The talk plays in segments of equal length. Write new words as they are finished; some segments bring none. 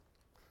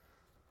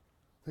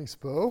Thanks,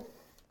 Bo.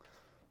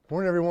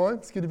 Morning, everyone.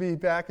 It's good to be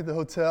back at the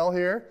hotel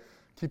here,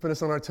 keeping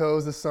us on our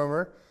toes this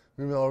summer,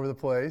 moving all over the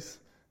place.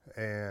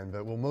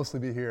 But we'll mostly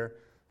be here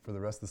for the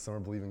rest of the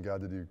summer, believing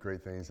God to do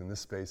great things in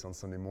this space on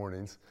Sunday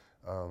mornings,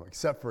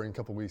 except for in a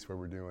couple weeks where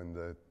we're doing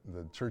the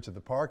church at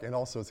the park, and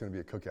also it's going to be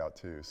a cookout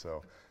too,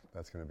 so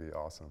that's going to be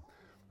awesome.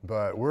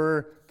 But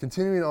we're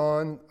continuing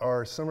on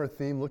our summer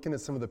theme, looking at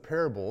some of the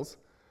parables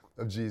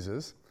of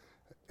Jesus.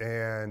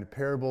 And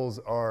parables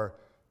are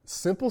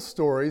simple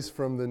stories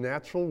from the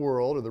natural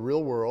world or the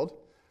real world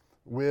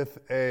with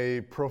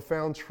a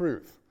profound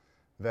truth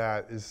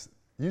that is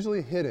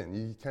usually hidden.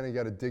 You kind of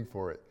got to dig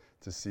for it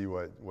to see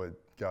what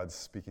God's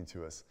speaking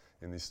to us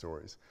in these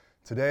stories.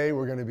 Today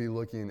we're going to be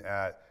looking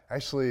at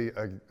actually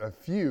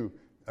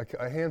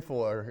a handful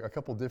or a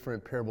couple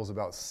different parables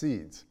about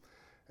seeds,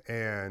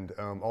 and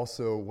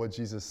also what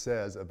Jesus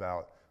says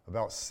about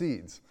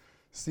seeds.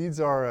 Seeds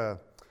are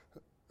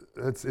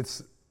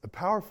it's a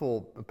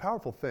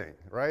powerful thing,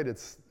 right?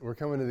 We're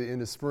coming to the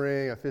end of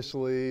spring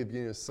officially,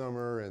 beginning of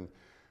summer, and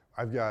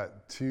I've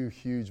got 2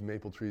 huge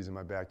maple trees in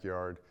my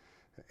backyard,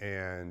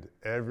 and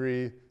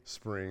every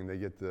spring they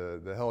get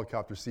the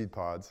helicopter seed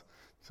pods.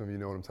 Some of you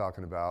know what I'm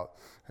talking about.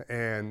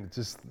 And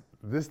just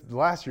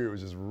last year it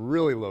was just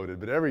really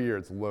loaded, but every year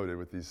it's loaded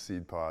with these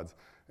seed pods.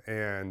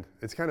 And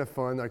it's kind of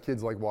fun. Our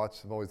kids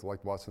have always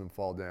liked watching them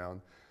fall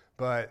down.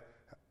 But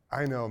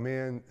I know,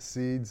 man,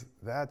 seeds,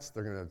 they're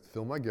going to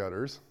fill my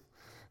gutters.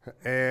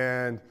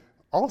 And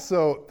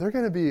also, there are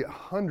going to be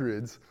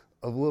hundreds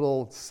of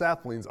little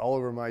saplings all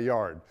over my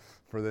yard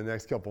for the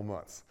next couple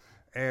months.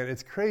 And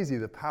it's crazy,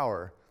 the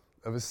power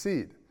of a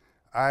seed.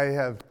 I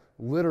have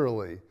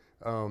literally,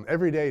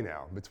 every day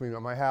now, between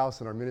my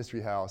house and our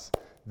ministry house,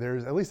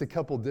 there's at least a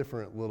couple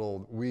different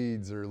little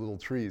weeds or little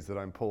trees that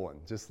I'm pulling.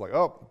 Just like,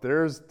 oh,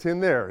 there's 10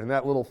 there in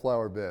that little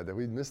flower bed, and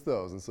we missed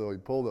those, and so we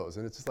pull those.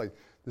 And it's just like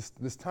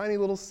this tiny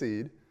little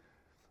seed,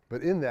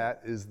 but in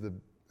that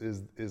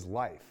is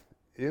life.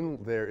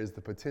 In there is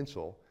the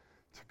potential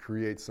to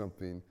create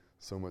something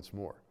so much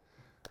more.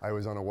 I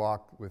was on a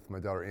walk with my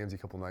daughter Amzie a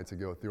couple nights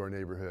ago through our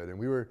neighborhood, and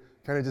we were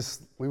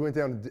we went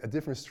down a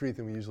different street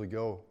than we usually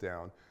go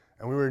down,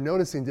 and we were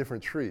noticing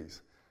different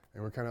trees.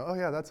 And we're kind of, oh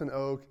yeah, that's an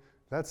oak.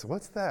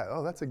 What's that?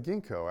 Oh, that's a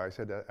ginkgo. I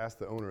actually had to ask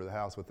the owner of the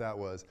house what that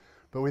was.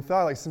 But we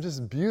thought like some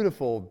just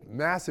beautiful,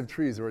 massive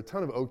trees. There were a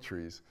ton of oak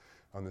trees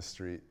on the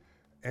street.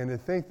 And to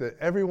think that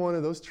every one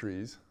of those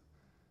trees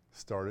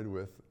started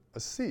with a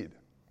seed.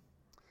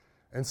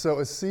 And so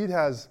a seed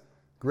has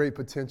great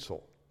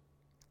potential.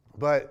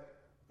 But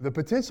the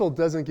potential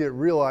doesn't get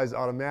realized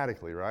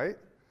automatically, right?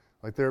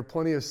 Like there are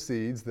plenty of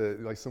seeds that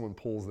like someone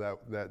pulls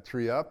that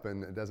tree up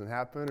and it doesn't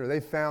happen. Or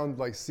they found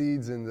like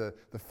seeds in the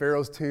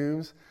Pharaoh's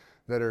tombs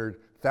that are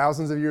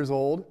thousands of years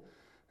old,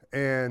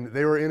 and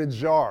they were in a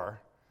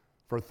jar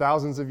for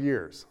thousands of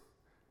years.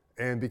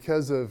 And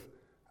because of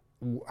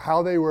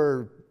how they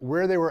were,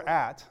 where they were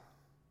at,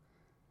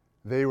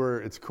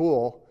 it's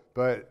cool,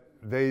 but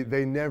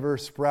they never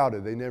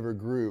sprouted. They never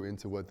grew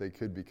into what they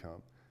could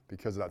become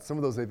because of that. Some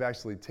of those they've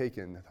actually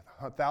taken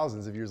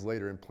thousands of years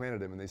later and planted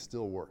them, and they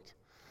still worked.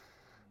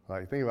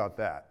 Like, think about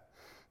that.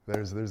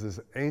 There's this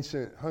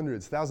ancient,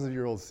 hundreds, thousands of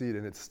year old seed,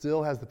 and it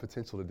still has the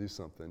potential to do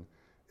something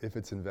if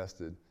it's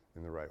invested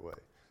in the right way.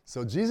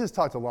 So Jesus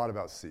talked a lot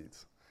about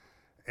seeds.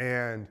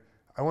 And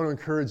I want to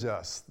encourage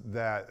us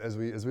that as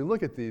we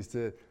look at these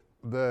to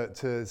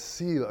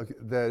see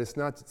that it's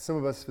not, some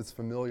of us, if it's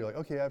familiar, like,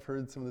 okay, I've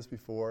heard some of this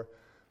before,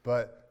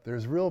 but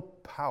there's real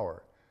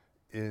power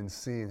in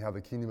seeing how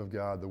the kingdom of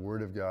God, the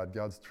word of God,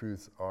 God's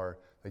truths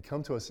they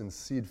come to us in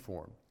seed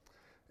form.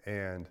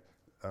 And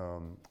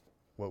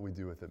what we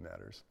do with it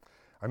matters.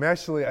 I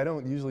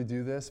don't usually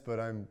do this, but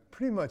I'm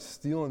pretty much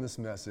stealing this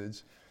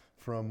message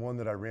from one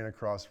that I ran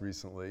across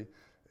recently.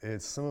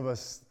 Some of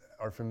us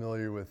are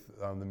familiar with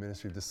the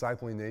ministry of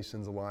Discipling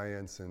Nations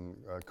Alliance and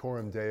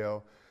Coram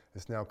Deo.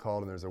 It's now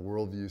called, and there's a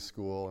Worldview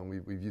School, and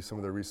we've used some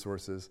of their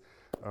resources.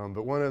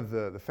 But one of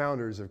the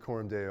founders of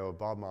Coram Deo,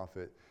 Bob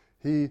Moffat,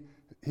 he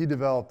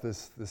developed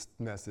this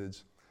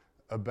message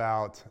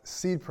about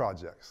seed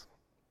projects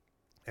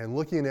and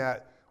looking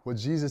at what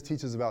Jesus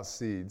teaches about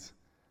seeds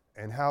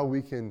and how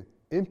we can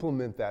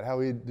implement that, how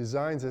he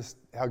designs us,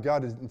 how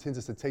God intends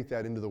us to take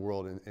that into the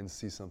world and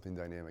see something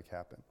dynamic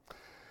happen.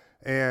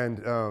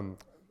 And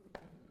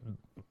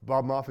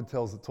Bob Moffat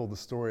told the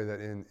story that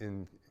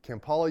in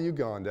Kampala,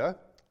 Uganda,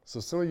 so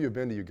some of you have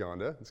been to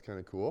Uganda, it's kind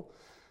of cool.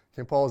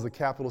 Kampala is the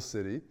capital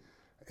city,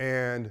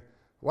 and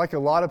like a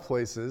lot of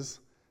places,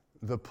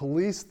 the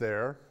police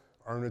there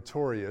are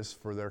notorious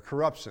for their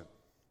corruption.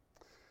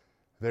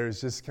 There's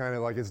just kind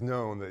of like it's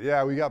known that,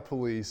 yeah, we got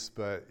police,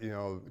 but,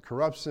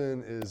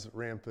 corruption is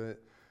rampant.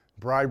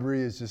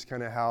 Bribery is just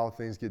kind of how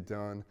things get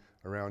done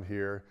around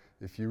here.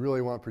 If you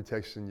really want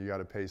protection, you got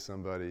to pay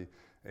somebody,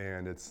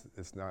 and it's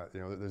not,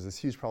 there's this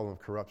huge problem of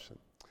corruption.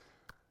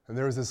 And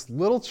there was this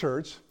little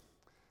church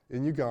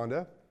in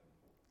Uganda,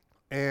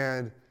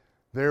 and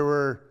there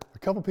were a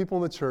couple people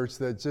in the church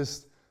that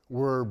just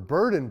were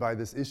burdened by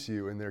this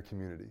issue in their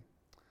community.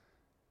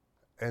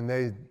 And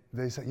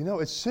they said,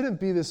 it shouldn't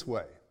be this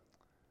way.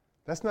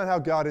 That's not how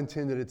God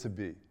intended it to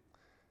be.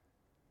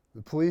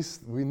 The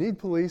police, we need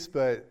police,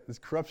 but it's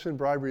corruption,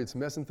 bribery, it's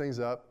messing things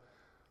up.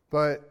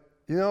 But,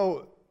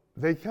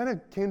 they kind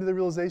of came to the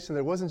realization that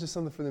it wasn't just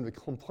something for them to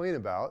complain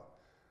about,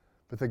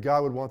 but that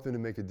God would want them to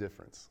make a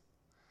difference.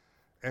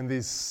 And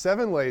these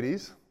 7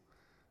 ladies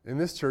in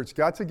this church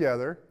got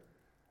together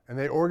and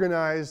they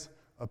organized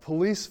a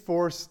police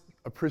force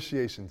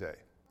appreciation day.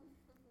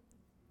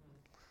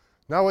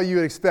 Not what you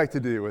would expect to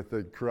do with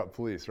the corrupt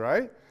police,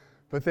 right?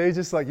 But they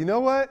just you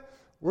know what?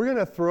 We're going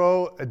to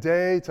throw a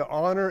day to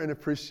honor and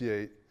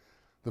appreciate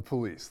the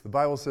police. The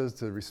Bible says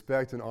to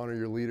respect and honor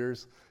your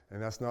leaders,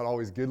 and that's not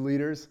always good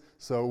leaders.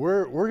 So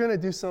we're going to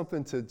do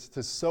something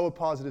to sow a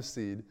positive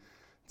seed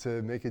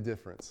to make a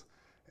difference.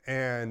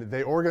 And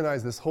they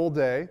organized this whole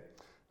day.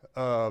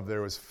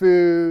 There was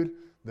food,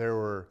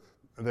 there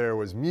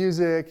was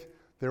music,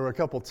 there were a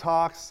couple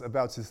talks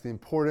about just the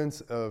importance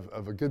of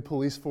a good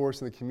police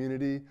force in the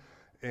community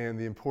and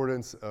the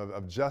importance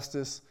of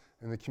justice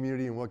in the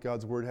community and what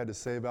God's Word had to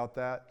say about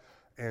that.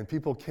 And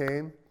people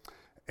came,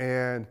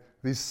 and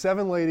these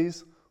 7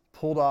 ladies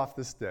pulled off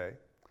this day.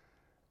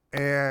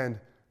 And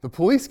the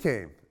police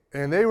came,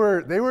 and they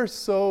were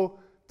so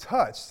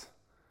touched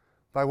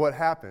by what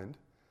happened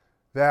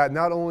that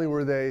not only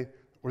were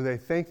they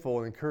thankful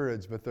and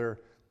encouraged, but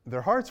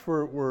their hearts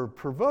were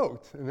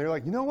provoked. And they're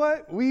like, you know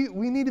what? We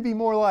need to be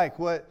more like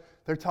what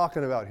they're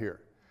talking about here.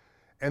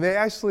 And they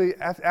actually,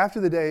 after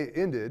the day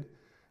ended,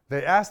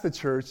 they asked the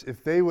church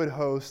if they would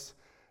host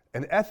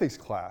an ethics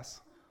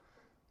class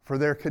for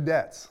their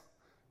cadets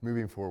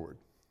moving forward.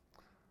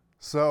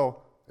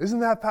 So, isn't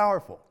that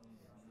powerful?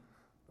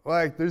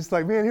 They're just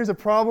man, here's a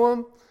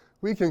problem.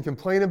 We can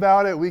complain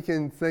about it. We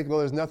can think, well,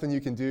 there's nothing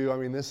you can do. I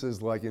mean, this is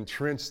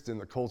entrenched in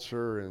the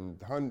culture,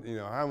 and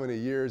how many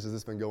years has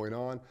this been going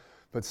on?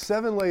 But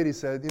 7 ladies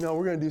said,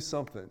 we're going to do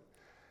something.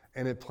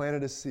 And it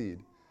planted a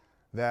seed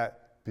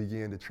that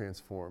began to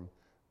transform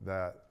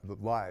the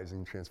lives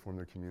and transform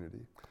their community.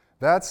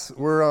 That's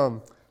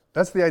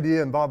the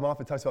idea, and Bob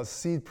Moffat talks about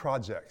seed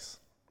projects,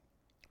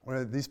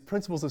 where these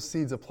principles of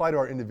seeds apply to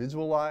our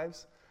individual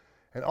lives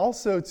and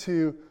also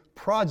to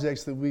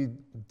projects that we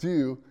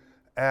do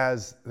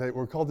that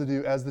we're called to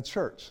do as the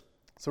church.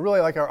 So really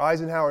our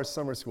Eisenhower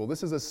Summer School,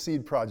 this is a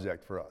seed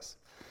project for us.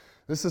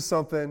 This is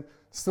something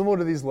similar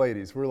to these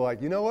ladies. We're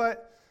you know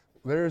what?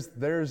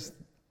 There's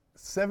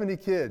 70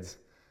 kids,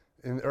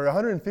 or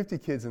 150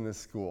 kids in this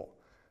school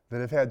that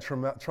have had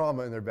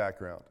trauma in their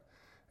background.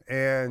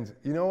 And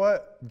you know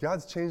what?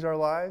 God's changed our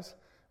lives,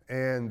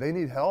 and they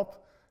need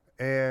help.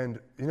 And,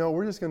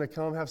 we're just going to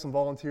come have some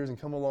volunteers and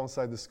come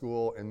alongside the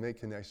school and make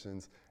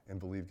connections and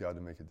believe God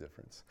to make a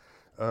difference.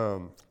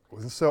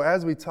 So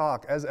as we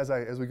talk,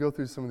 as we go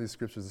through some of these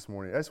scriptures this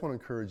morning, I just want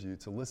to encourage you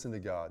to listen to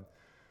God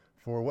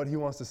for what He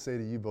wants to say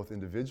to you both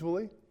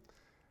individually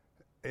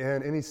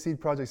and any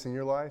seed projects in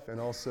your life, and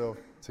also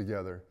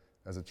together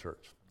as a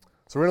church.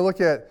 So we're going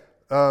to look at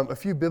a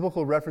few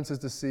biblical references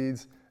to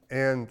seeds,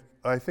 and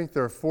I think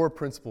there are 4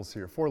 principles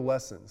here, 4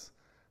 lessons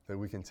that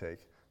we can take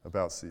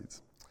about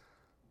seeds.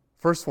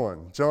 First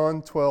one,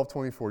 John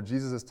 12:24.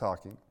 Jesus is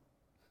talking,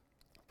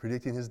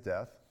 predicting His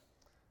death.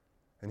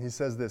 And He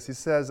says this. He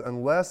says,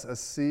 unless a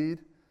seed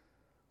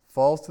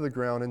falls to the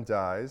ground and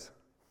dies,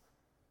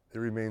 it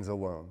remains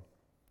alone.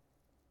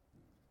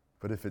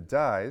 But if it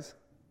dies,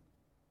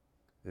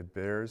 it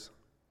bears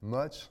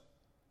much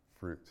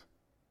fruit.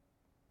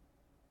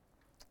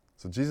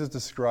 So Jesus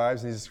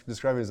describes, and He's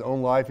describing His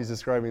own life, He's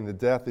describing the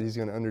death that He's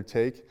going to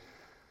undertake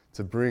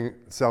to bring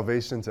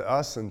salvation to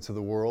us and to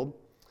the world.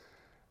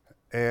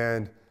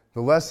 And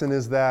the lesson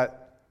is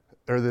that,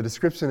 or the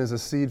description is a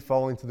seed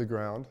falling to the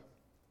ground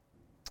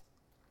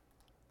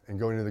and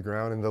going to the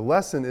ground. And the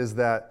lesson is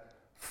that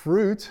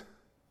fruit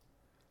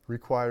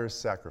requires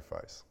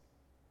sacrifice.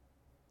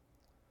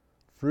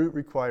 Fruit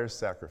requires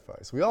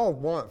sacrifice. We all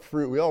want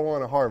fruit. We all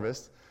want a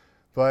harvest.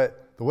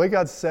 But the way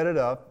God set it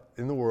up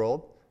in the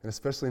world, and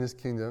especially in His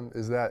kingdom,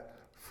 is that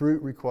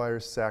fruit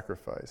requires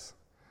sacrifice.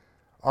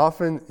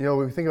 Often, when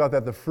we think about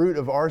that, the fruit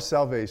of our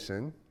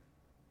salvation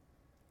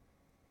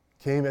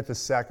came at the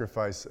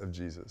sacrifice of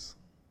Jesus,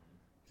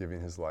 giving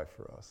His life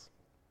for us.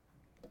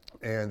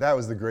 And that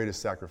was the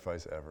greatest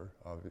sacrifice ever,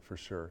 for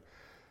sure.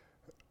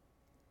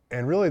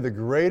 And really, the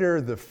greater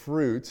the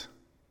fruit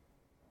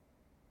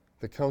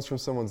that comes from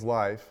someone's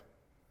life,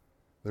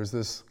 there's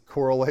this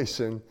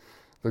correlation,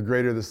 the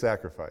greater the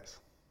sacrifice.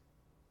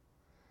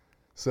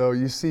 So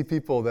you see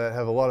people that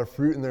have a lot of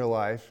fruit in their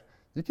life,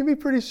 you can be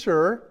pretty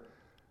sure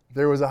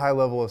there was a high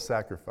level of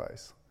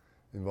sacrifice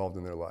involved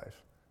in their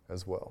life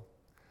as well.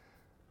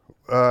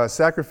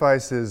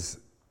 Sacrifice is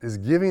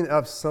giving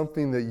up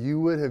something that you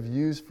would have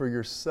used for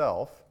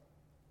yourself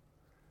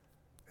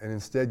and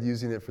instead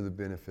using it for the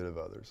benefit of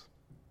others.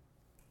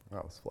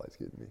 Wow, this fly's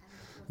getting me.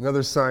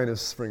 Another sign of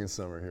spring and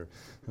summer here.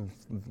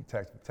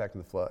 Attack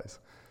of the flies.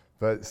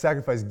 But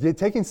sacrifice,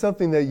 taking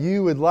something that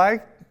you would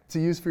like to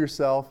use for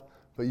yourself,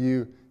 but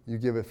you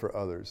give it for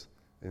others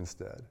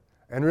instead.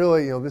 And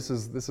really, this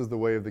is the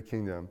way of the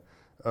kingdom.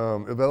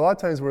 But a lot of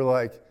times we're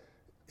like,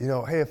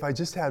 hey, if I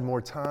just had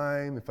more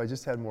time, if I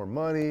just had more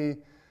money,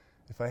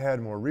 if I had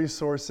more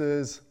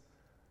resources,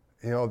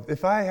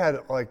 if I had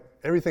like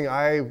everything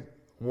I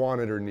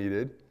wanted or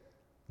needed,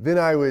 then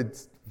I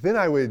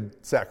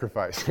would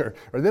sacrifice or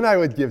then I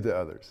would give to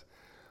others.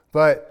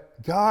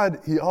 But God,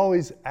 He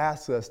always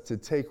asks us to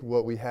take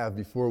what we have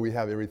before we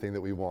have everything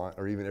that we want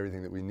or even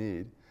everything that we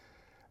need,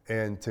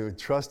 and to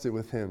trust it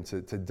with Him,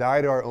 to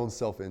die to our own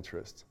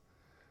self-interest,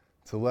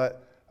 to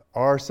let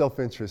our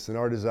self-interest and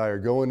our desire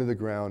go into the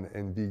ground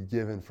and be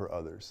given for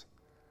others.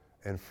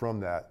 And from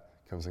that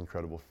comes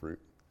incredible fruit.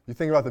 You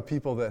think about the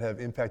people that have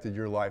impacted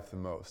your life the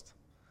most.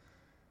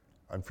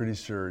 I'm pretty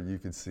sure you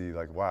could see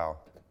like, wow,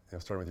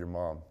 starting with your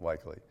mom,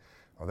 likely.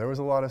 Well, there was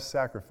a lot of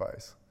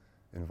sacrifice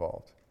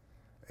involved.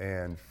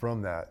 And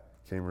from that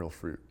came real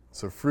fruit.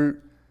 So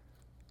fruit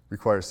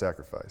requires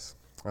sacrifice.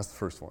 That's the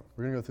first one.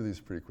 We're going to go through these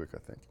pretty quick, I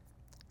think.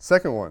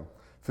 Second one,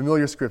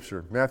 familiar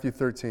scripture, Matthew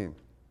 13.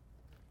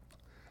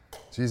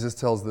 Jesus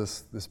tells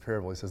this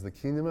parable. He says, the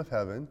kingdom of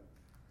heaven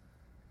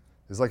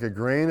is like a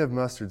grain of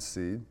mustard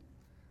seed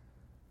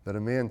that a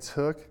man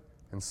took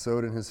and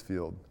sowed in his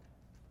field.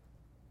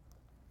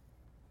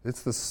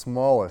 It's the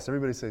smallest.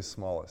 Everybody say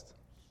smallest.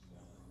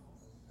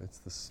 It's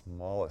the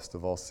smallest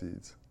of all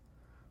seeds.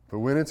 But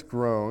when it's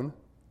grown,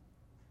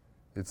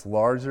 it's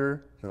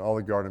larger than all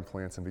the garden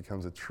plants and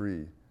becomes a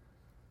tree,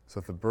 so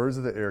that the birds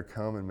of the air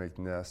come and make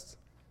nests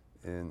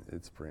in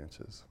its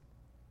branches.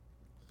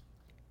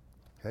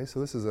 Okay, so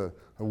this is a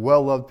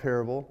well-loved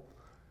parable.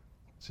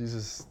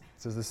 Jesus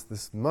says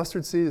this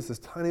mustard seed is this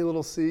tiny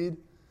little seed.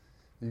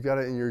 You got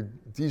it in your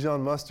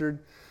Dijon mustard.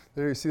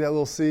 There, you see that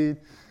little seed?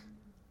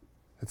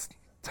 It's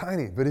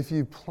tiny, but if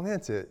you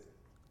plant it,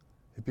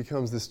 it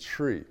becomes this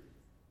tree.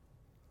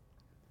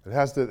 It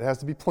has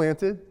to be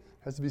planted,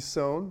 it has to be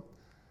sown,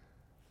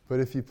 but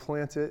if you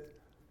plant it,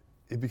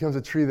 it becomes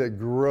a tree that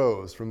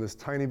grows from this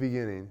tiny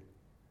beginning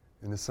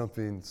into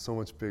something so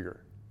much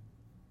bigger.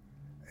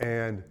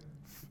 And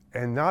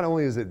not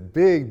only is it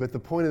big, but the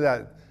point of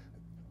that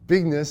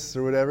bigness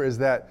or whatever is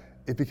that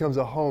it becomes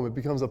a home, it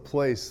becomes a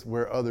place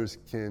where others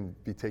can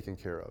be taken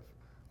care of,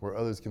 where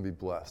others can be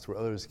blessed, where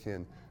others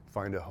can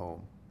find a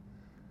home.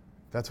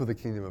 That's what the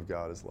kingdom of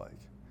God is like.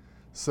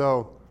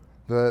 So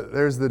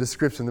there's the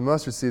description, the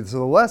mustard seed. So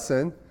the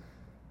lesson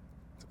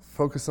to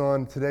focus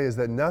on today is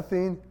that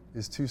nothing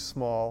is too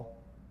small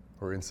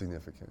or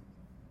insignificant.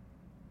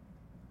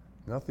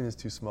 Nothing is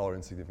too small or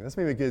insignificant. That's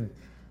maybe a good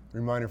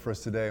reminder for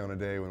us today on a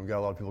day when we've got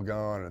a lot of people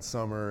gone and it's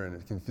summer and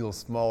it can feel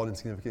small and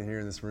insignificant here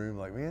in this room.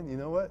 Like, man, you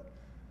know what?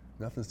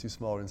 Nothing's too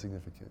small or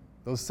insignificant.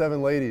 Those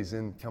 7 ladies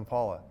in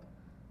Kampala,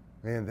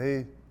 man,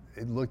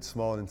 it looked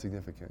small and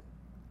insignificant.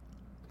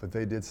 But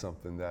they did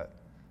something that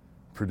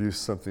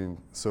produced something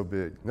so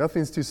big.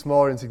 Nothing's too small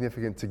or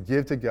insignificant to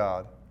give to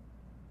God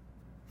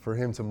for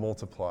Him to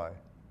multiply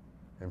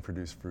and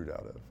produce fruit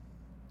out of.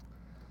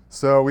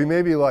 So we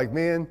may be like,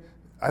 man,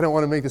 I don't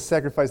want to make the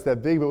sacrifice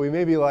that big, but we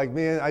may be like,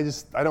 man,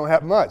 I don't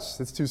have much.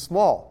 It's too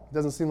small. It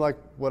doesn't seem like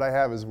what I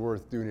have is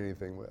worth doing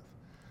anything with.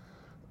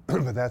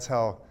 But that's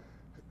how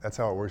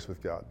it works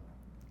with God.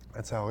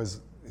 That's how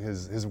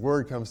His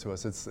word comes to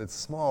us. It's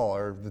small,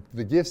 or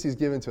the gifts He's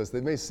given to us,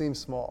 they may seem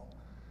small.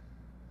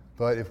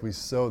 But if we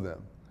sow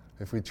them,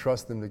 if we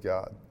trust them to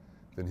God,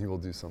 then He will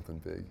do something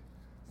big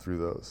through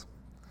those.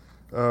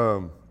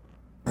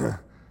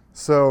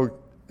 So,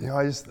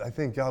 I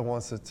think God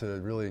wants us to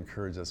really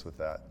encourage us with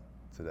that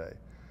today.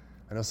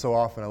 I know so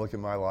often I look at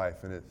my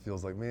life and it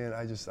feels like, man,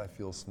 I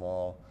feel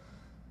small.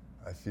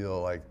 I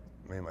feel like,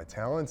 man, my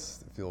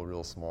talents feel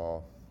real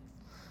small.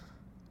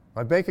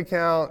 My bank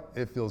account,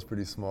 it feels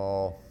pretty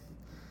small.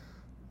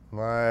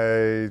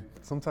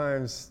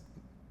 Sometimes,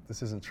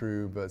 this isn't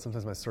true, but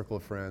sometimes my circle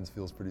of friends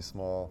feels pretty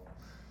small.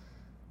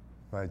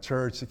 My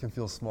church, it can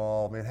feel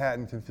small.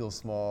 Manhattan can feel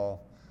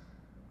small.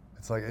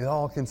 It's like it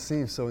all can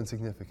seem so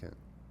insignificant.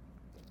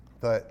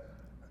 But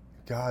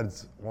God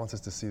wants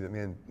us to see that,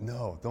 man,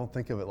 no, don't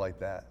think of it like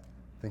that.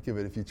 Think of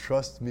it, if you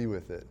trust me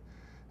with it,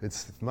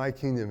 my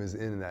kingdom is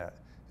in that.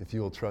 If you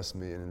will trust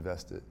me and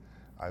invest it,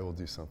 I will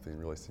do something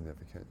really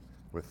significant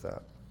with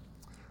that.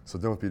 So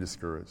don't be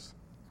discouraged.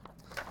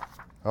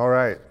 All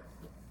right.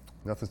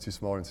 Nothing's too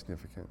small or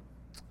insignificant.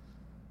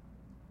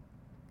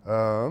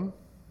 How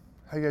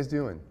you guys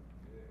doing?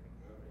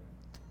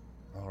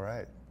 All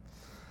right.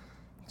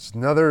 Just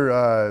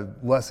another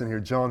lesson here,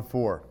 John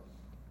 4.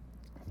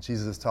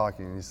 Jesus is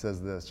talking, and He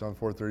says this, John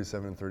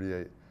 4:37 and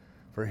 38.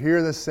 For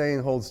here the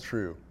saying holds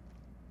true.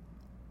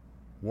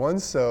 One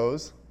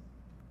sows,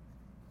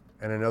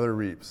 and another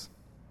reaps.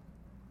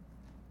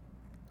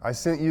 I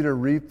sent you to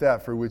reap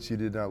that for which you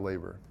did not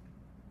labor.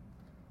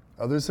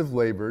 Others have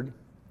labored,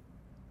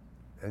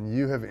 and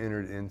you have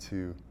entered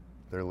into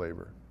their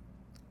labor.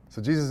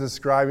 So Jesus is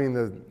describing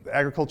the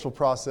agricultural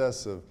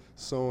process of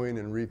sowing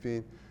and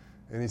reaping,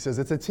 and He says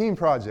it's a team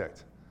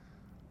project.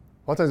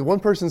 A lot of times one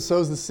person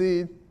sows the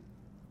seed,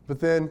 but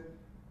then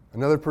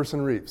another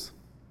person reaps.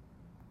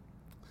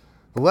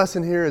 The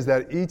lesson here is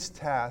that each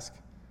task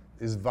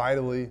is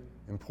vitally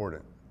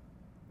important.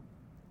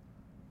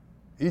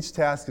 Each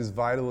task is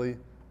vitally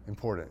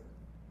important.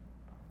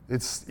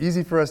 it's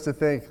easy for us to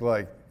think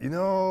like,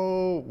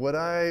 what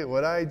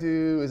I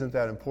do isn't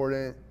that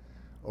important,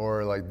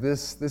 or like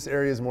this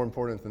area is more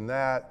important than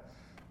that.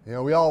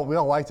 We all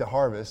like to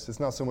harvest. It's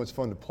not so much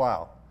fun to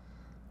plow.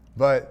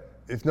 But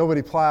if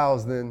nobody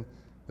plows, then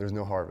there's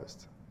no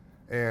harvest.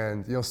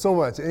 And so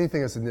much,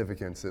 anything of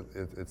significance,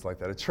 it's like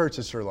that. A church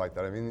is sure like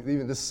that. I mean,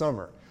 even this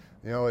summer,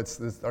 it's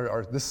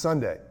this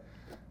Sunday.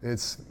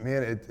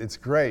 It's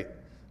great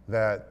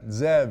that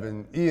Zeb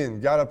and Ian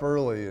got up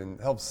early and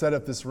helped set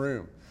up this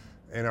room.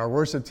 And our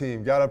worship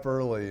team got up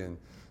early and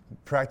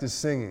practiced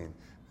singing.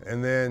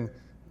 And then,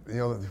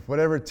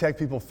 whatever tech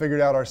people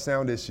figured out our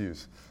sound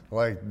issues.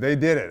 Like, they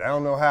did it. I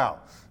don't know how.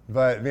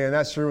 But, man,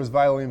 that sure was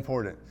vitally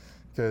important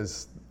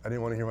because I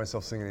didn't want to hear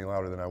myself sing any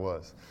louder than I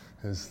was.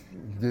 It's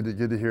good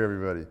to hear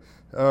everybody.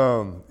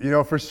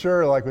 For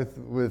sure, like with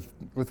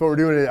what we're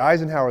doing at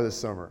Eisenhower this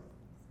summer,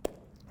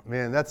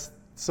 man, that's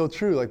so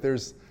true. Like,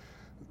 there's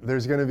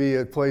going to be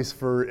a place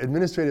for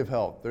administrative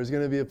help. There's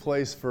going to be a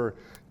place for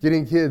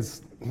getting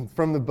kids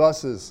from the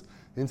buses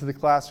into the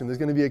classroom. There's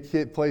going to be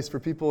a place for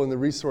people in the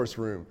resource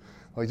room,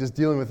 like just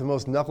dealing with the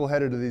most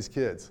knuckleheaded of these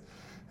kids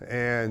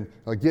and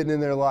like getting in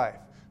their life.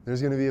 There's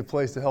going to be a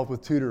place to help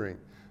with tutoring.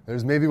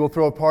 Maybe we'll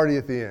throw a party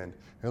at the end.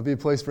 There'll be a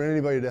place for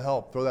anybody to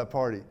help throw that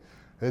party.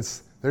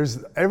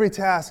 Every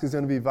task is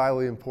going to be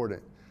vitally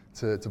important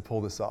to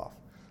pull this off,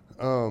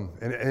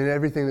 and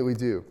everything that we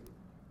do.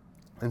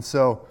 And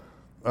so,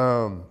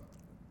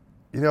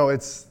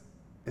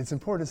 it's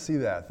important to see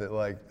that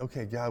like,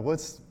 okay, God,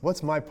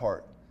 what's my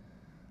part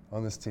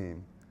on this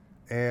team?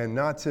 And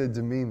not to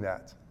demean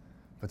that,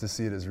 but to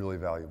see it as really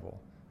valuable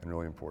and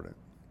really important.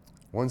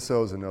 One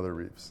sows, another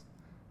reaps.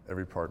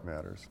 Every part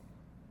matters.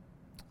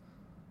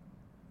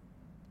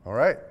 All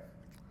right,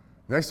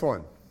 next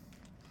one.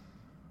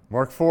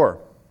 Mark 4.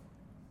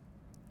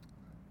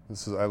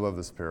 I love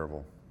this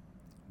parable.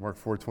 Mark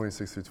 4,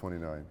 26 through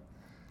 29.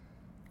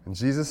 And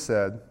Jesus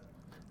said,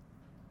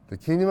 "The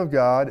kingdom of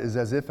God is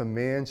as if a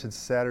man should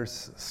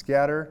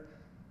scatter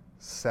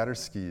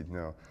seed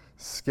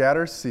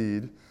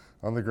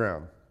on the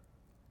ground."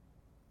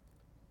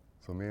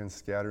 So a man's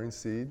scattering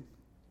seed.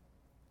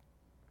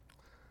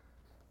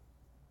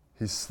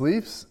 He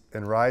sleeps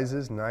and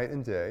rises night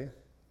and day,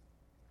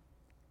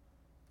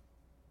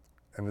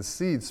 and the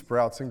seed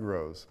sprouts and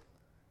grows.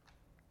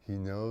 He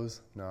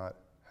knows not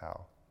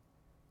how.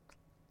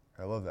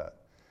 I love that.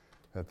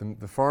 That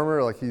the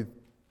farmer, like, he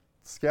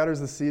scatters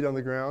the seed on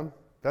the ground.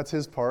 That's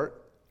his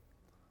part.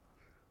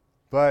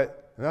 And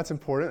that's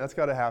important. That's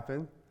got to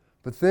happen.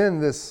 But then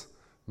this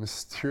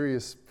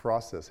mysterious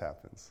process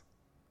happens,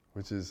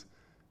 which is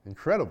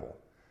incredible.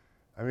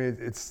 I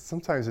mean,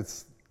 sometimes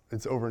it's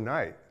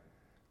overnight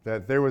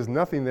that there was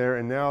nothing there,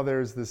 and now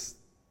there's this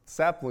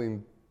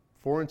sapling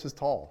 4 inches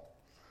tall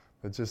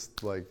that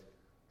just like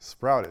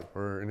sprouted.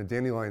 Or in a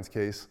dandelion's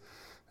case,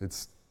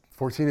 it's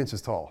 14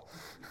 inches tall.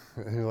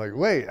 And you're like,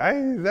 wait,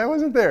 that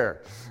wasn't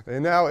there.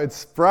 And now it's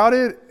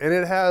sprouted, and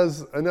it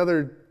has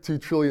another 2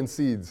 trillion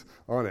seeds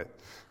on it.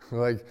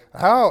 Like,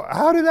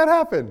 how did that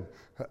happen?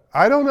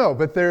 I don't know,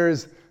 but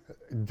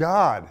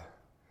God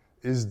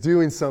is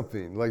doing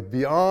something. Like,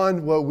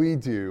 beyond what we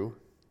do,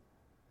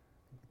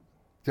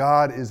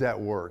 God is at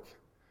work,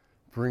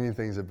 bringing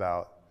things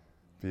about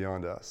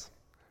beyond us.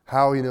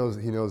 How he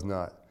knows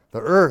not. The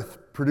earth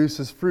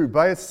produces fruit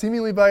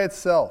seemingly by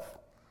itself.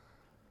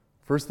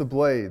 First the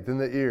blade, then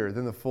the ear,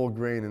 then the full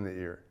grain in the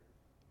ear.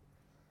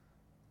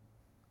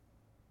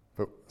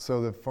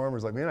 So the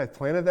farmer's like, man, I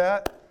planted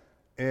that,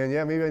 and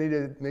yeah, maybe I need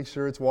to make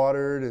sure it's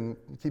watered and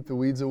keep the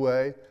weeds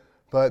away.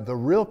 But the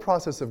real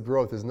process of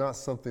growth is not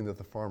something that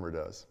the farmer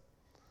does.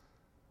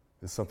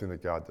 It's something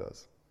that God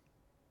does.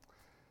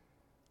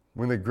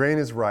 When the grain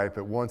is ripe,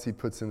 at once he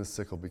puts in the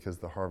sickle because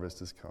the harvest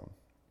has come.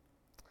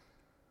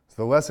 So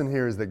the lesson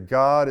here is that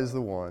God is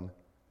the one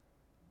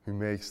who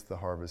makes the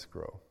harvest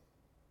grow.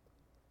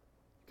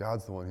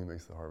 God's the one who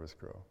makes the harvest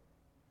grow.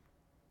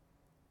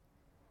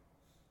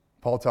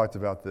 Paul talked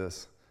about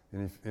this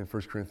in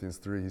 1 Corinthians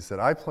 3. He said,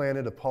 "I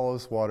planted,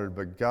 Apollos watered,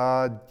 but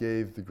God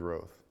gave the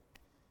growth."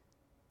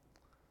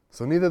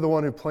 So neither the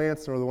one who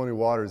plants nor the one who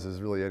waters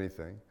is really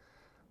anything,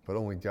 but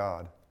only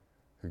God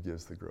who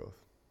gives the growth.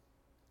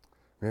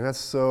 I mean, that's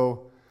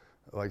so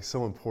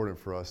important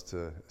for us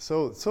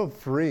so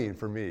freeing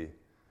for me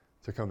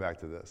to come back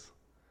to this.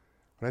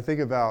 When I think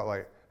about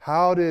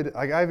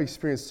I've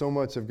experienced so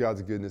much of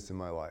God's goodness in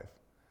my life.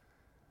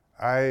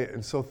 I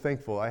am so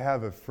thankful. I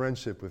have a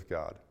friendship with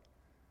God.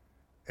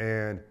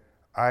 And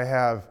I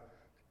have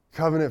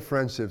covenant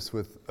friendships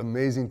with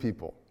amazing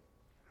people.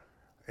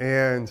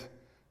 And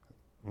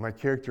my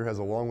character has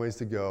a long ways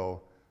to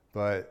go,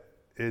 but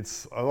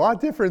it's a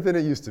lot different than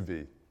it used to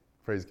be.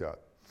 Praise God.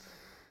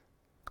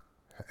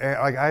 And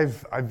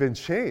I've been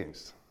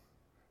changed.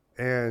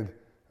 And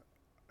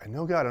I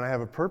know God, and I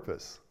have a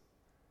purpose.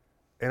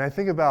 And I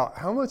think about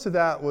how much of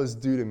that was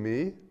due to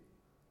me.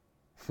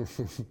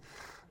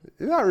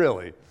 Not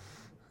really.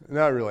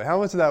 How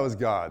much of that was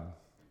God?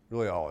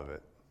 Really all of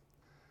it.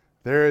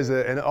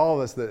 And all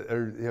of us that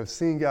have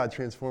seen God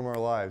transform our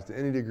lives to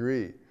any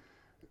degree,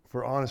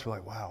 we're honest, we're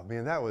like, wow,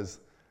 man,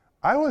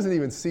 I wasn't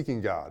even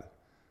seeking God,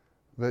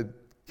 but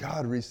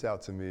God reached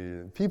out to me,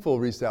 and people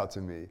reached out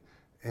to me,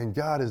 and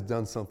God has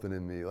done something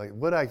in me. Like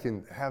what I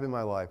can have in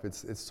my life,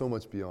 it's so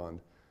much beyond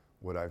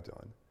what I've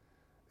done.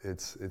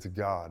 It's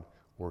God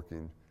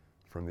working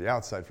from the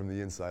outside, from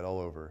the inside, all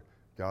over.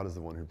 God is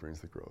the one who brings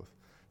the growth.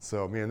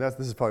 So, man, this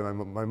is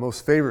probably my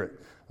most favorite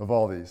of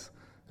all these,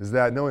 is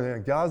that knowing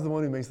that God's the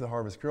one who makes the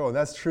harvest grow. And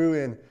that's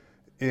true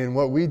in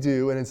what we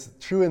do, and it's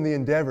true in the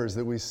endeavors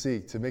that we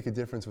seek to make a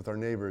difference with our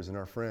neighbors and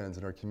our friends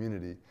and our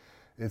community.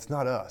 It's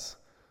not us,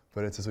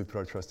 but it's as we put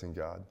our trust in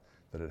God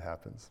that it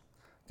happens.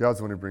 God's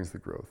the one who brings the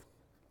growth.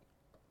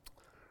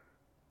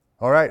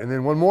 All right, and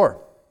then one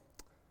more.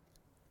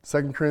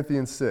 2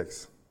 Corinthians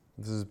 6.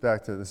 This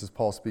is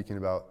Paul speaking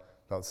about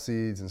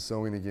seeds and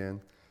sowing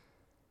again.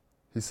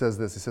 He says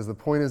this. He says, the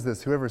point is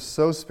this: whoever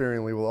sows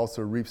sparingly will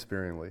also reap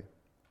sparingly.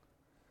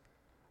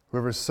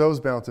 Whoever sows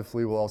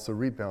bountifully will also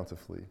reap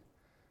bountifully.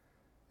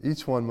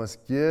 Each one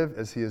must give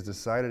as he has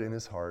decided in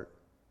his heart,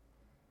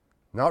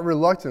 not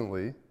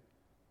reluctantly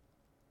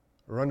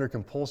or under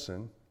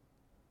compulsion,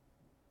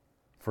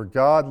 for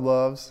God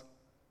loves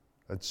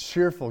a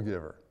cheerful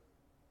giver.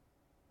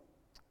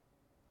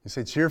 You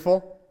say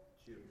cheerful?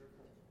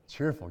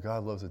 Cheerful.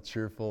 God loves a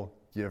cheerful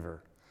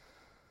giver.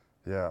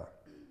 Yeah.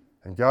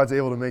 And God's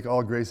able to make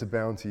all grace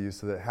abound to you,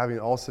 so that having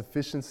all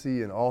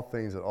sufficiency in all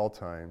things at all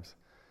times,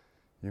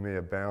 you may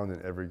abound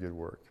in every good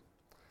work.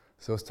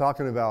 So it's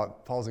talking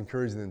about, Paul's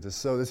encouraging them to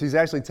sow this. He's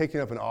actually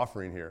taking up an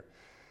offering here.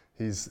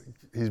 He's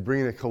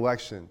bringing a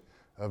collection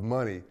of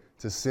money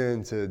to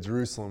send to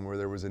Jerusalem where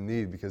there was a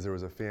need because there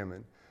was a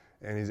famine.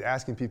 And he's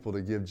asking people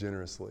to give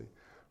generously.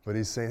 But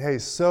he's saying, hey,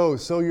 sow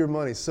your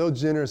money, sow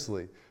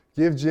generously,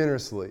 give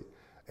generously.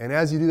 And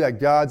as you do that,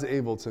 God's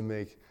able to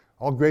make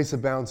all grace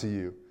abound to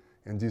you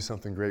and do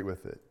something great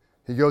with it.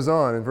 He goes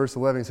on in verse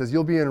 11, he says,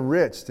 you'll be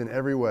enriched in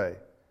every way,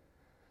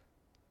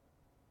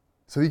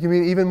 so you can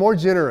be even more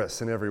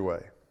generous in every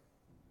way,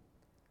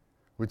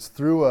 which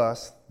through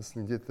us,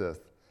 listen, get this,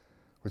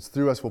 which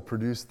through us will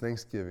produce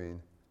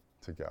thanksgiving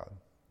to God.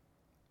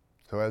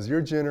 So as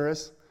you're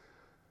generous,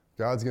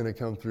 God's going to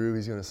come through,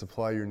 he's going to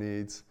supply your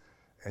needs,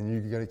 and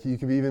you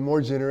can be even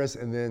more generous,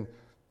 and then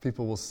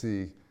people will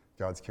see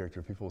God's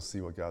character, people will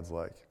see what God's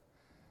like.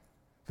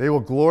 They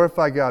will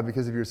glorify God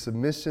because of your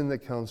submission that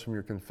comes from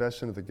your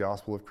confession of the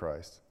gospel of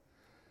Christ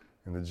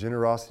and the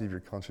generosity of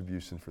your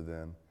contribution for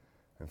them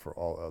and for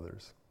all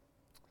others.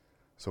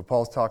 So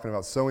Paul's talking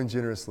about sowing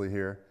generously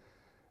here,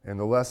 and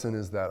the lesson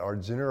is that our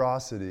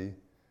generosity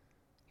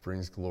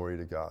brings glory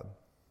to God.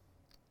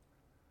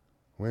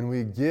 When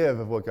we give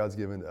of what God's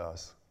given to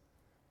us,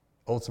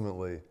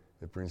 ultimately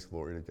it brings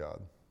glory to God.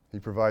 He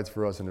provides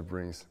for us, and it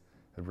brings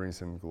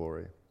him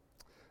glory.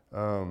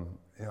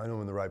 I know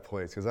I'm in the right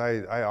place, because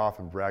I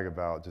often brag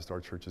about just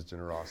our church's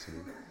generosity.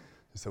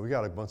 So we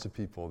got a bunch of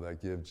people that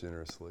give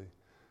generously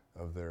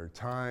of their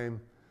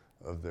time,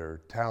 of their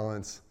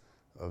talents,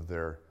 of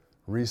their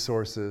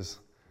resources.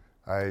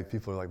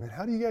 People are like, man,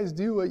 how do you guys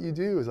do what you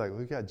do? It's like,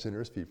 we've got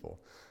generous people.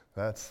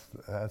 There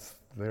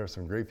are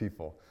some great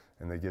people,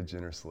 and they give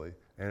generously.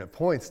 And it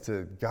points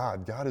to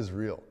God. God is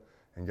real,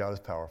 and God is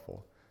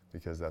powerful,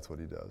 because that's what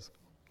he does.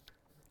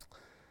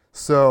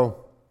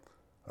 So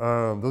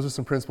those are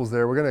some principles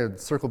there. We're going to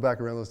circle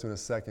back around those two in a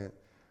second.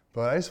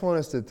 But I just want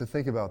us to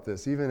think about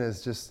this, even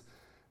as just,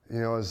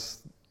 even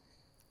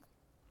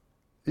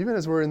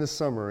as we're in this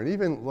summer, and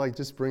even like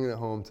just bringing it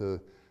home to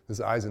this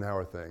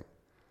Eisenhower thing.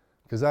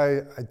 Because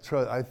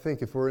I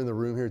think if we're in the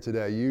room here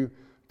today, you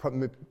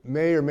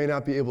may or may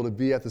not be able to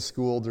be at the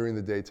school during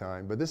the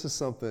daytime, but this is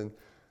something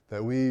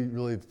that we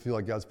really feel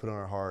like God's put on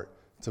our heart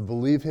to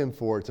believe him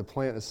for, to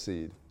plant a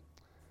seed,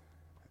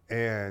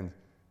 and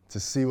to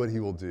see what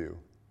he will do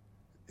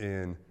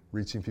in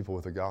reaching people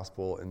with the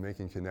gospel and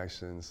making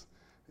connections,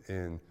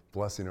 in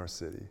blessing our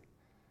city.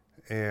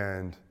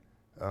 And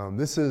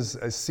this is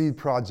a seed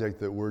project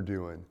that we're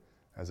doing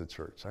as a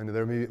church. I know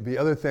there may be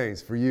other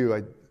things for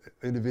you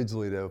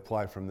individually to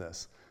apply from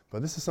this,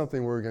 but this is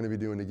something we're going to be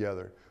doing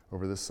together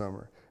over this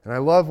summer. And I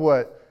love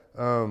what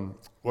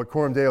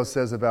Coram Deo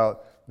says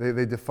about,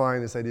 they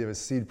define this idea of a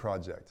seed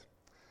project.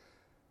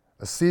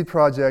 A seed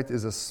project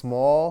is a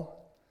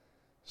small,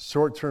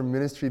 short-term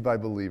ministry by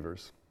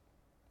believers.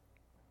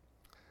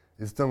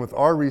 It's done with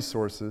our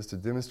resources to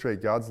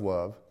demonstrate God's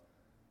love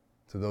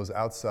to those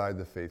outside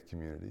the faith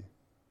community.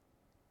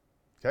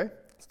 Okay?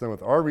 It's done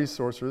with our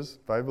resources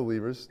by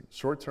believers,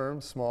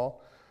 short-term,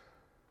 small,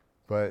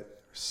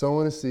 but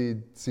sowing a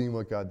seed, seeing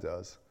what God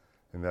does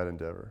in that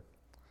endeavor.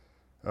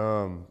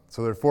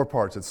 So there are 4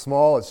 parts. It's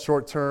small, it's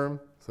short-term,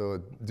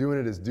 so doing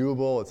it is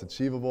doable, it's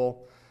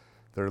achievable.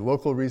 There are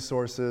local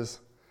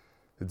resources.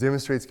 It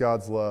demonstrates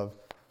God's love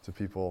to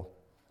people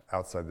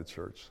outside the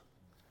church.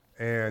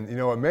 And,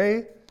 it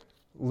may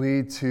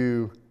lead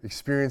to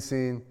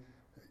experiencing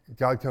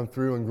God come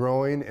through and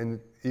growing, and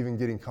even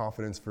getting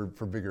confidence for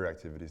bigger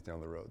activities down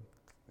the road.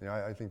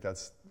 I think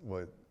that's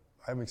what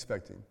I'm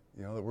expecting,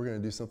 that we're going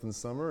to do something this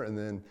summer, and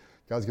then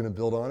God's going to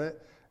build on it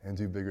and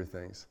do bigger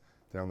things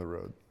down the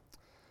road.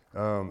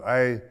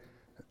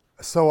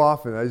 so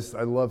often,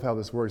 I love how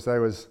this works. I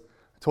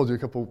told you a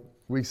couple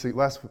weeks ago,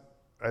 last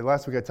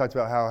week I talked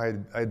about how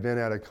I'd been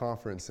at a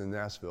conference in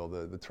Nashville,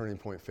 the Turning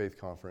Point Faith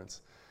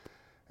Conference.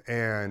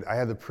 And I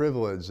had the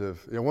privilege of,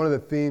 one of the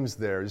themes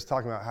there, just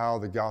talking about how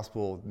the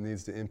gospel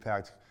needs to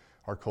impact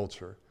our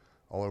culture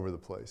all over the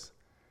place.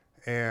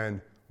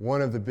 And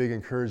one of the big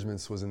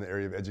encouragements was in the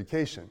area of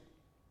education,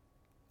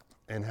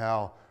 and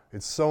how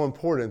it's so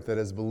important that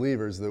as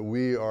believers that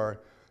we are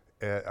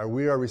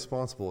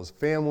responsible as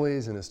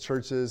families and as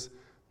churches,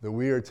 that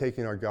we are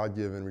taking our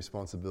God-given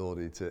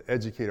responsibility to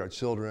educate our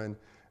children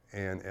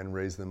and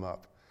raise them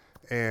up.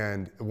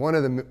 And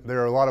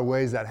there are a lot of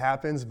ways that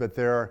happens, but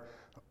there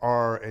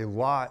are a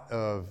lot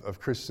of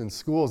Christian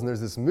schools, and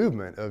there's this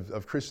movement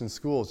of Christian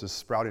schools just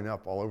sprouting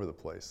up all over the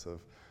place,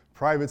 of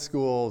private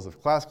schools,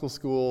 of classical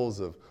schools,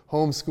 of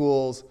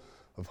homeschool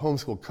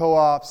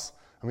co-ops.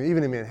 I mean,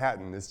 even in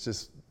Manhattan,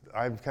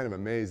 I'm kind of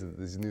amazed at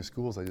these new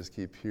schools I just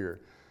keep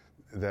here,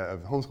 that of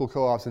homeschool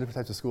co-ops and different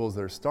types of schools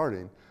that are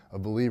starting,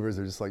 of believers.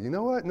 They're just like, you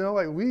know what? No,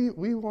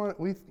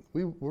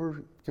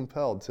 we're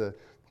compelled to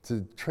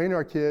train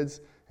our kids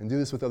and do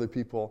this with other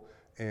people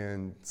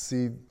and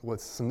see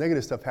what's some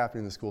negative stuff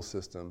happening in the school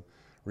system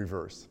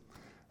reversed.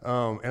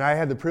 And I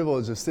had the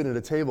privilege of sitting at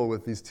a table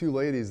with these two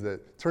ladies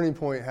that Turning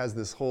Point has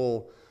this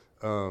whole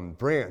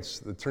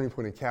branch, the Turning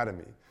Point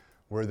Academy,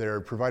 where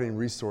they're providing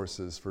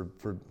resources for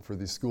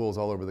these schools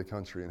all over the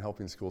country and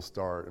helping schools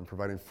start and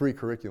providing free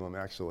curriculum,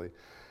 actually.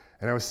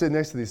 And I was sitting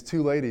next to these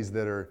two ladies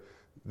that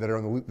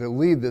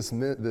lead this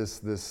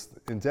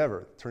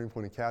endeavor, Turning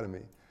Point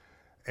Academy.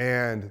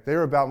 And they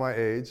were about my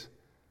age.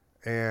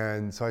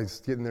 And so I was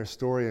getting their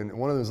story, and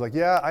one of them was like,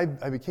 yeah,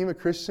 I became a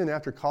Christian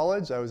after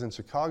college. I was in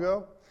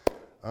Chicago.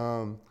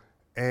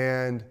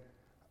 And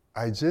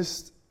I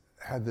just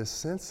had this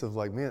sense of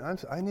like, man,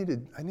 I need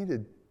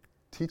to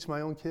teach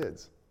my own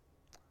kids.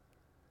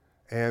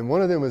 And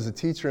one of them was a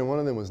teacher, and one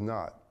of them was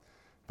not,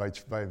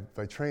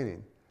 by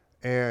training.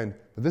 And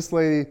this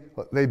lady,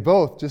 they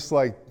both just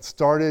like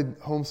started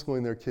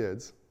homeschooling their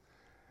kids.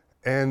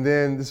 And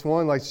then this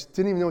one, like, she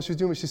didn't even know what she was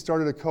doing, but she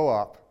started a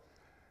co-op.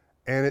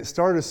 And it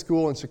started a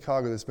school in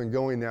Chicago that's been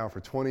going now for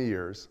 20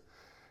 years.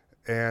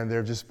 And there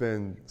have just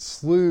been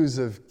slews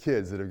of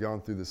kids that have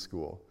gone through this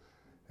school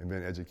and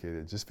been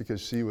educated just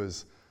because she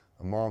was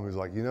a mom who's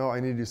like, I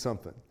need to do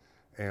something.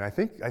 And I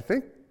think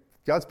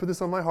God's put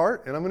this on my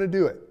heart, and I'm going to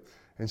do it.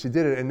 And she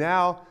did it. And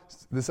now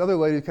this other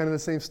lady, kind of the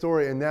same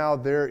story, and now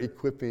they're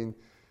equipping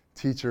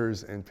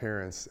teachers and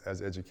parents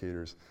as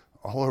educators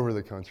all over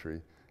the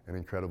country in an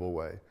incredible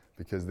way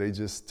because they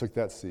just took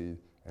that seed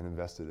and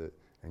invested it,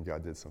 and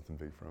God did something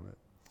big from it.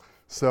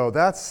 So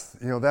that's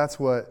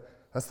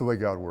the way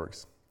God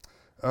works.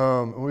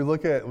 When we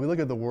look at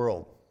the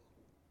world,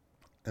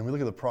 and we look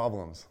at the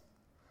problems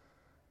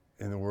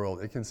in the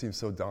world, it can seem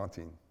so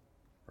daunting,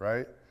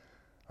 right?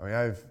 I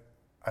mean,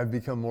 I've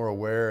become more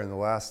aware in the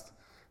last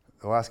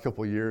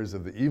couple of years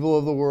of the evil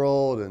of the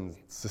world and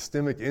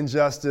systemic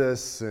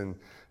injustice and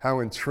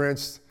how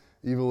entrenched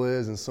evil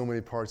is in so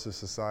many parts of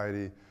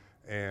society,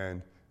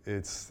 and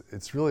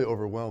it's really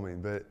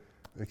overwhelming. But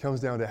it comes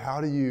down to how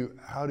do you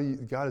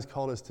God has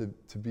called us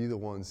to be the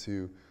ones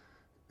who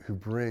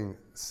bring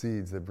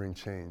seeds that bring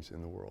change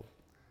in the world.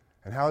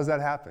 And how does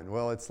that happen?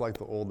 Well, it's like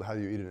the old, how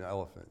do you eat an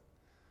elephant?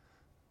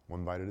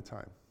 One bite at a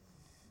time.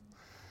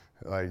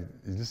 Like,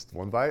 you just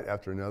one bite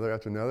after another,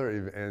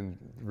 and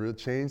real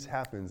change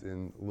happens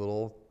in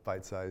little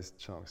bite-sized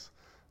chunks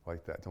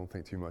like that. Don't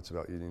think too much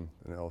about eating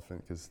an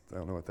elephant, because I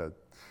don't know what that,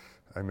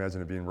 I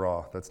imagine it being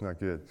raw. That's not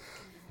good.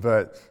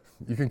 But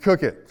you can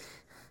cook it.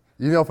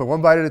 Eat an elephant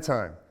one bite at a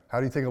time. How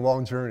do you take a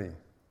long journey?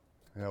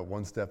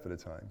 One step at a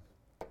time.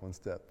 One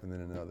step, and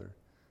then another,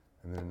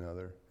 and then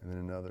another, and then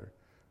another,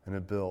 and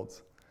it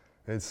builds.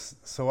 It's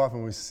so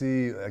often we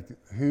see like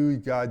who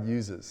God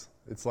uses.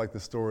 It's like the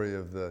story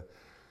of the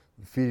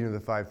feeding of the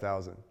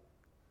 5,000.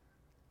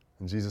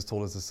 And Jesus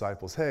told his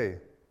disciples, hey,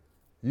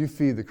 you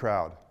feed the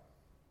crowd.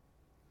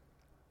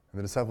 And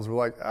the disciples were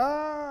like,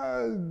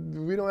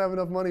 we don't have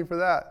enough money for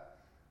that.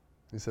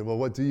 He said, well,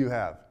 what do you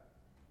have?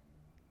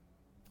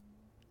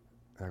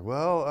 Like,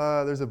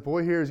 well, there's a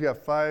boy here who's got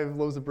 5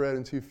 loaves of bread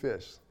and 2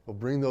 fish. Well,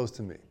 bring those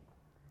to me.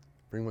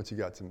 Bring what you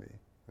got to me.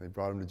 And they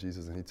brought him to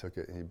Jesus, and he took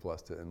it, and he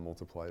blessed it, and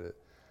multiplied it,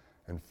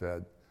 and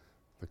fed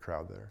the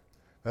crowd there.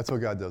 That's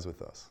what God does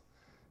with us.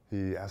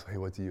 He asks, hey,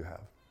 what do you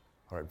have?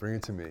 All right, bring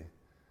it to me.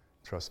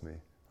 Trust me.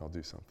 I'll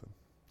do something.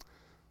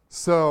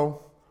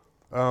 So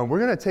we're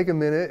going to take a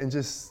minute and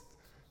just,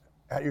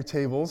 at your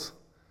tables,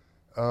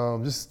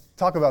 just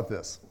talk about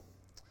this.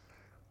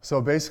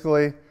 So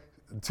basically,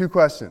 2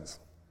 questions.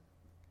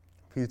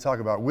 Can you talk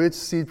about which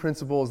seed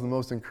principle is the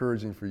most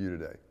encouraging for you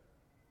today?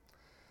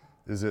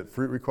 Is it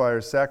fruit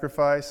requires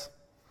sacrifice?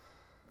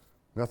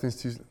 Nothing's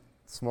too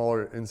small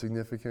or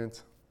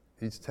insignificant.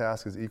 Each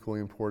task is equally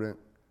important.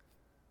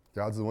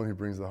 God's the one who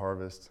brings the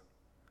harvest.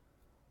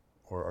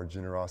 Or our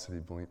generosity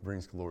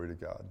brings glory to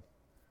God.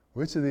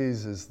 Which of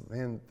these is,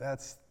 man,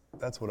 that's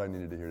what I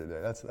needed to hear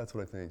today. That's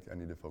what I think I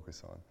need to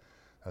focus on.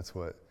 That's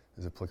what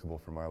is applicable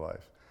for my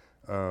life.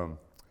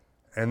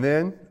 And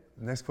then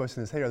next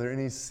question is, hey, are there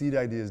any seed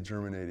ideas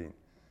germinating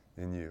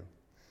in you?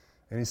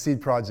 Any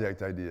seed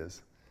project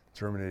ideas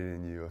germinating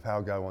in you of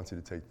how God wants you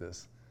to take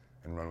this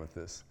and run with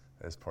this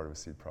as part of a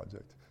seed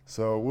project?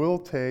 So we'll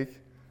take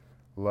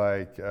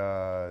like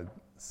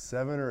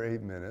 7 or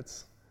 8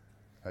 minutes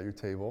at your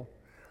table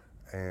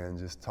and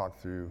just talk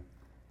through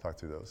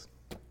those.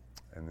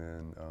 And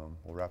then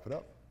we'll wrap it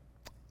up.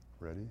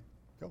 Ready?